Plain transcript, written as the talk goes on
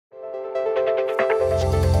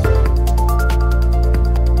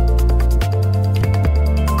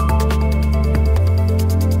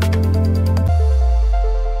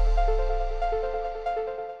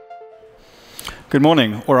Good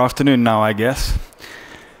morning, or afternoon now, I guess.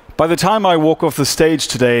 By the time I walk off the stage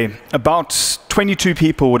today, about 22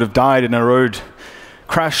 people would have died in a road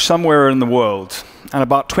crash somewhere in the world, and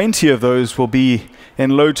about 20 of those will be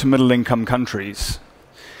in low to middle income countries.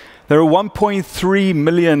 There are 1.3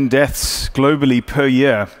 million deaths globally per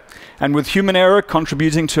year, and with human error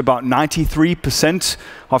contributing to about 93%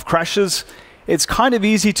 of crashes, it's kind of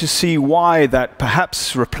easy to see why that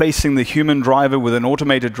perhaps replacing the human driver with an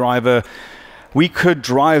automated driver, we could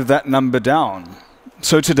drive that number down.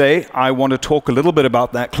 So today, I want to talk a little bit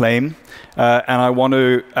about that claim, and I want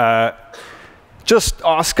to just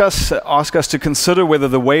ask us to consider whether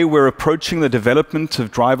the way we're approaching the development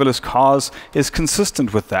of driverless cars is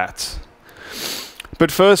consistent with that.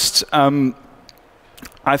 But first,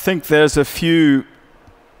 I think there's a few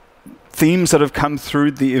themes that have come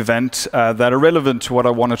through the event that are relevant to what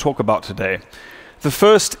I want to talk about today. The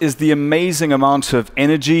first is the amazing amount of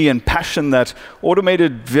energy and passion that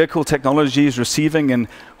automated vehicle technology is receiving in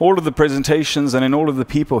all of the presentations and in all of the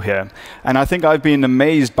people here. And I think I've been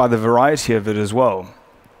amazed by the variety of it as well.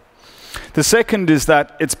 The second is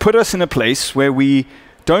that it's put us in a place where we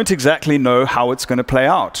don't exactly know how it's going to play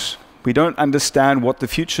out. We don't understand what the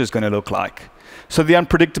future is going to look like. So the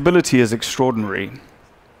unpredictability is extraordinary.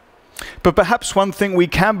 But perhaps one thing we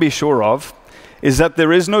can be sure of is that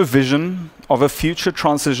there is no vision of a future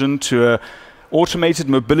transition to an automated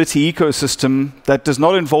mobility ecosystem that does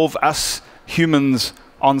not involve us humans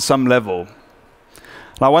on some level.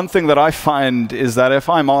 Now, one thing that I find is that if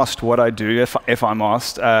I'm asked what I do, if I'm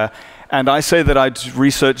asked, and I say that I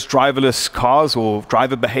research driverless cars or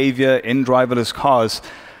driver behavior in driverless cars,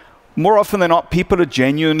 more often than not, people are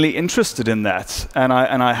genuinely interested in that. And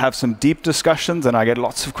I have some deep discussions, and I get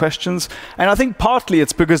lots of questions. And I think partly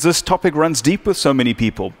it's because this topic runs deep with so many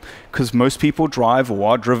people, because most people drive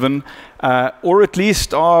or are driven, or at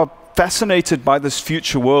least are fascinated by this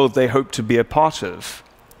future world they hope to be a part of.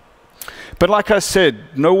 But like I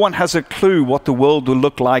said, no one has a clue what the world will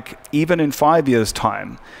look like even in 5 years'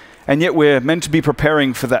 time. And yet we're meant to be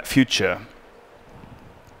preparing for that future.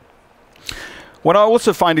 What I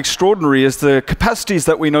also find extraordinary is the capacities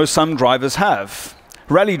that we know some drivers have.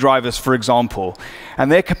 Rally drivers, for example,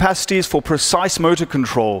 and their capacities for precise motor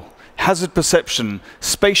control, hazard perception,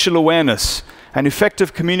 spatial awareness, and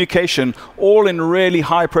effective communication, all in really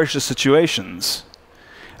high-pressure situations.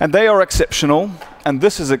 And they are exceptional, and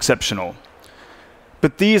this is exceptional.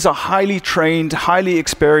 But these are highly trained, highly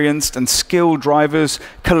experienced, and skilled drivers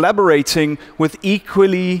collaborating with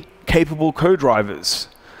equally capable co-drivers.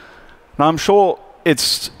 Now, I'm sure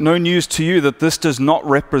it's no news to you that this does not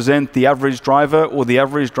represent the average driver or the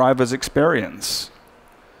average driver's experience.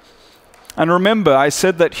 And remember, I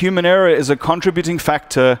said that human error is a contributing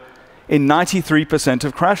factor in 93%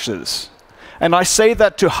 of crashes. And I say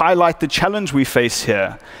that to highlight the challenge we face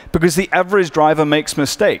here, because the average driver makes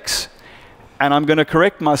mistakes. And I'm going to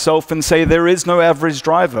correct myself and say there is no average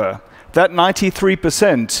driver. That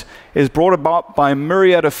 93% is brought about by a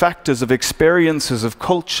myriad of factors, of experiences, of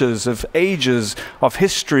cultures, of ages, of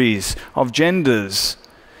histories, of genders.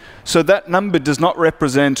 So that number does not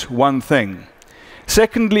represent one thing.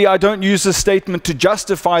 Secondly, I don't use this statement to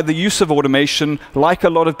justify the use of automation like a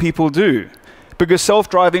lot of people do, because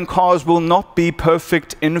self-driving cars will not be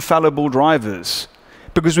perfect, infallible drivers,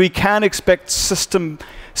 because we can expect system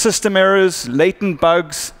errors, latent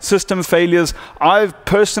bugs, system failures. I've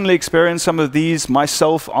personally experienced some of these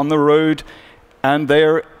myself on the road, and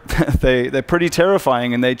they're pretty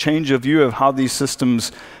terrifying, and they change your view of how these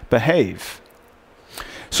systems behave.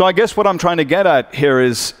 So I guess what I'm trying to get at here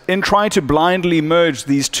is, in trying to blindly merge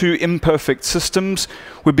these two imperfect systems,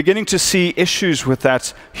 we're beginning to see issues with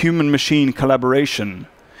that human-machine collaboration,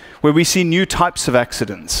 where we see new types of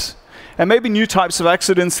accidents. And maybe new types of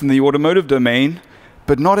accidents in the automotive domain,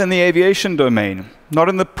 but not in the aviation domain, not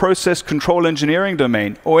in the process control engineering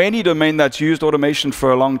domain, or any domain that's used automation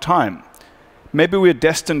for a long time. Maybe we're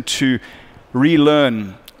destined to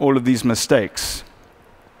relearn all of these mistakes.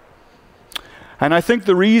 And I think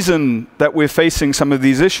the reason that we're facing some of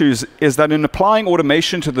these issues is that in applying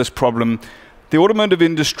automation to this problem, the automotive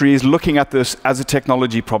industry is looking at this as a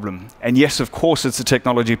technology problem. And yes, of course, it's a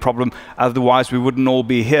technology problem, otherwise we wouldn't all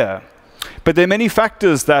be here. But there are many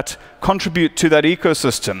factors that contribute to that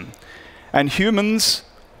ecosystem. And humans,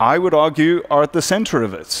 I would argue, are at the center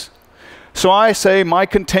of it. So I say my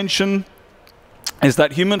contention is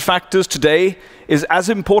that human factors today is as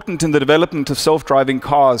important in the development of self-driving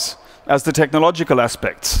cars as the technological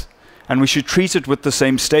aspects. And we should treat it with the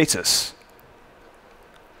same status.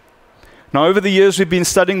 Now, over the years, we've been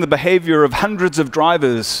studying the behavior of hundreds of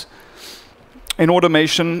drivers in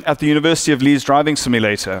automation at the University of Leeds driving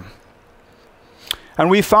simulator. And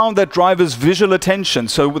we found that drivers' visual attention,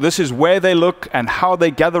 so this is where they look and how they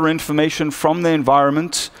gather information from the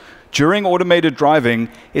environment during automated driving,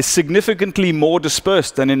 is significantly more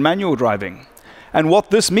dispersed than in manual driving. And what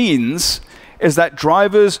this means is that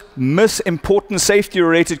drivers miss important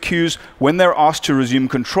safety-related cues when they're asked to resume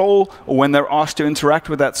control or when they're asked to interact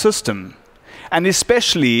with that system. And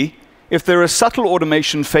especially if there are subtle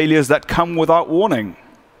automation failures that come without warning.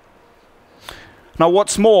 Now,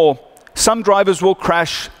 what's more, some drivers will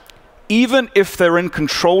crash even if they're in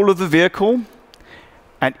control of the vehicle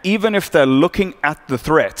and even if they're looking at the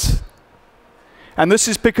threat. And this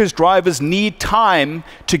is because drivers need time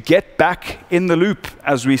to get back in the loop,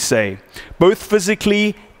 as we say, both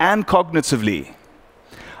physically and cognitively.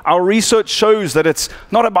 Our research shows that it's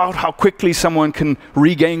not about how quickly someone can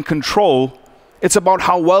regain control, it's about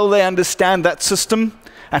how well they understand that system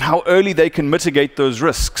and how early they can mitigate those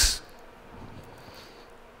risks.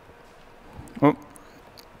 Oh.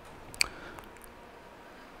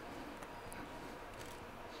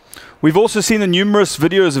 We've also seen the numerous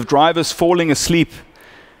videos of drivers falling asleep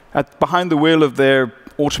behind the wheel of their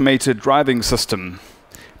automated driving system,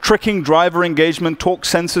 tricking driver engagement torque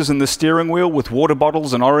sensors in the steering wheel with water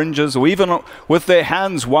bottles and oranges, or even with their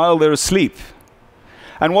hands while they're asleep.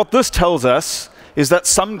 And what this tells us is that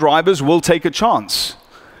some drivers will take a chance.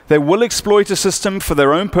 They will exploit a system for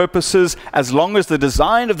their own purposes as long as the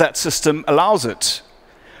design of that system allows it.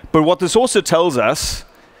 But what this also tells us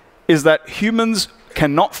is that humans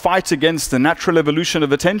cannot fight against the natural evolution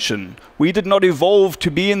of attention. We did not evolve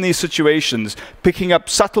to be in these situations, picking up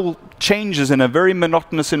subtle changes in a very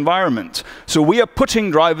monotonous environment. So we are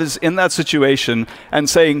putting drivers in that situation and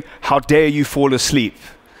saying, how dare you fall asleep?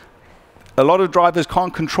 A lot of drivers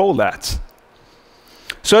can't control that.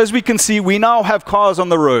 So as we can see, we now have cars on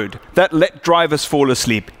the road that let drivers fall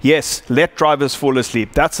asleep. Yes, let drivers fall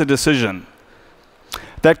asleep. That's a decision.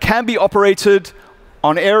 That can be operated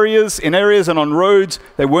in areas and on roads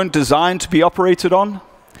they weren't designed to be operated on,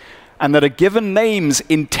 and that are given names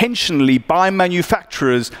intentionally by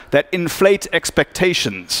manufacturers that inflate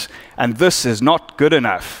expectations. And this is not good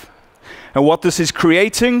enough. And what this is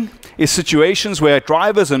creating is situations where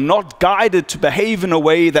drivers are not guided to behave in a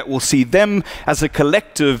way that will see them as a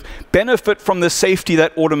collective benefit from the safety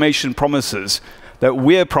that automation promises, that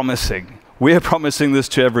we're promising. We're promising this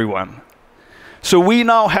to everyone. So we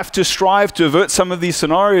now have to strive to avert some of these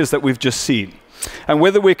scenarios that we've just seen. And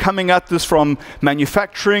whether we're coming at this from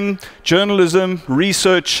manufacturing, journalism,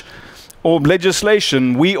 research, or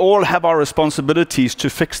legislation, we all have our responsibilities to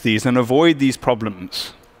fix these and avoid these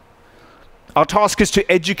problems. Our task is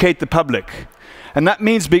to educate the public. And that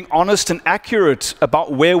means being honest and accurate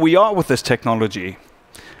about where we are with this technology.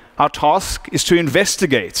 Our task is to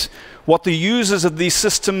investigate what the users of these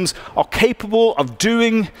systems are capable of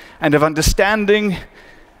doing and of understanding,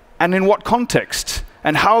 and in what context,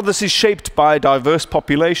 and how this is shaped by a diverse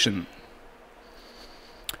population.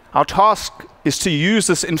 Our task is to use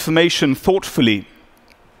this information thoughtfully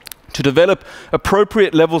to develop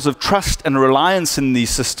appropriate levels of trust and reliance in these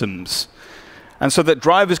systems, and so that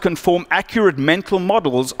drivers can form accurate mental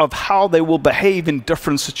models of how they will behave in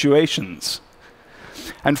different situations.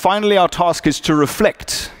 And finally, our task is to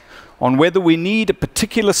reflect on whether we need a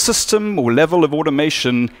particular system or level of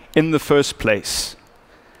automation in the first place.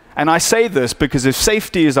 And I say this because if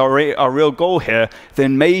safety is our real goal here,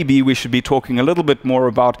 then maybe we should be talking a little bit more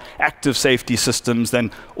about active safety systems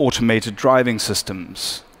than automated driving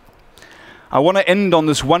systems. I want to end on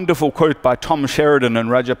this wonderful quote by Tom Sheridan and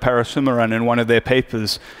Raja Parasumaran in one of their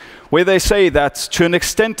papers, where they say that to an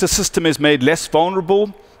extent a system is made less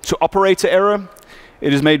vulnerable to operator error,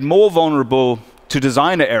 it is made more vulnerable to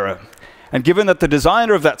designer error. And given that the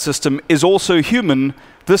designer of that system is also human,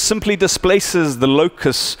 this simply displaces the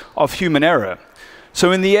locus of human error.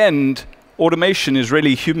 So in the end, automation is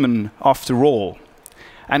really human after all.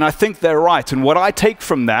 And I think they're right. And what I take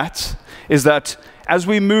from that is that as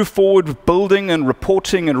we move forward with building and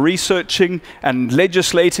reporting and researching and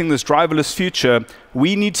legislating this driverless future,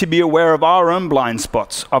 we need to be aware of our own blind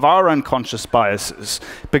spots, of our unconscious biases,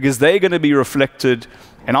 because they're going to be reflected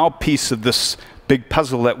in our piece of this big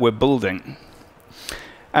puzzle that we're building.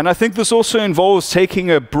 And I think this also involves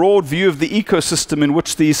taking a broad view of the ecosystem in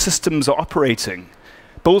which these systems are operating,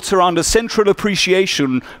 built around a central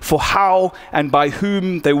appreciation for how and by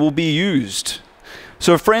whom they will be used.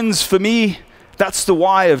 So friends, for me, that's the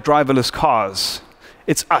why of driverless cars.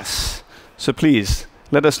 It's us. So please,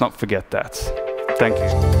 let us not forget that. Thank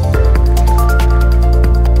you.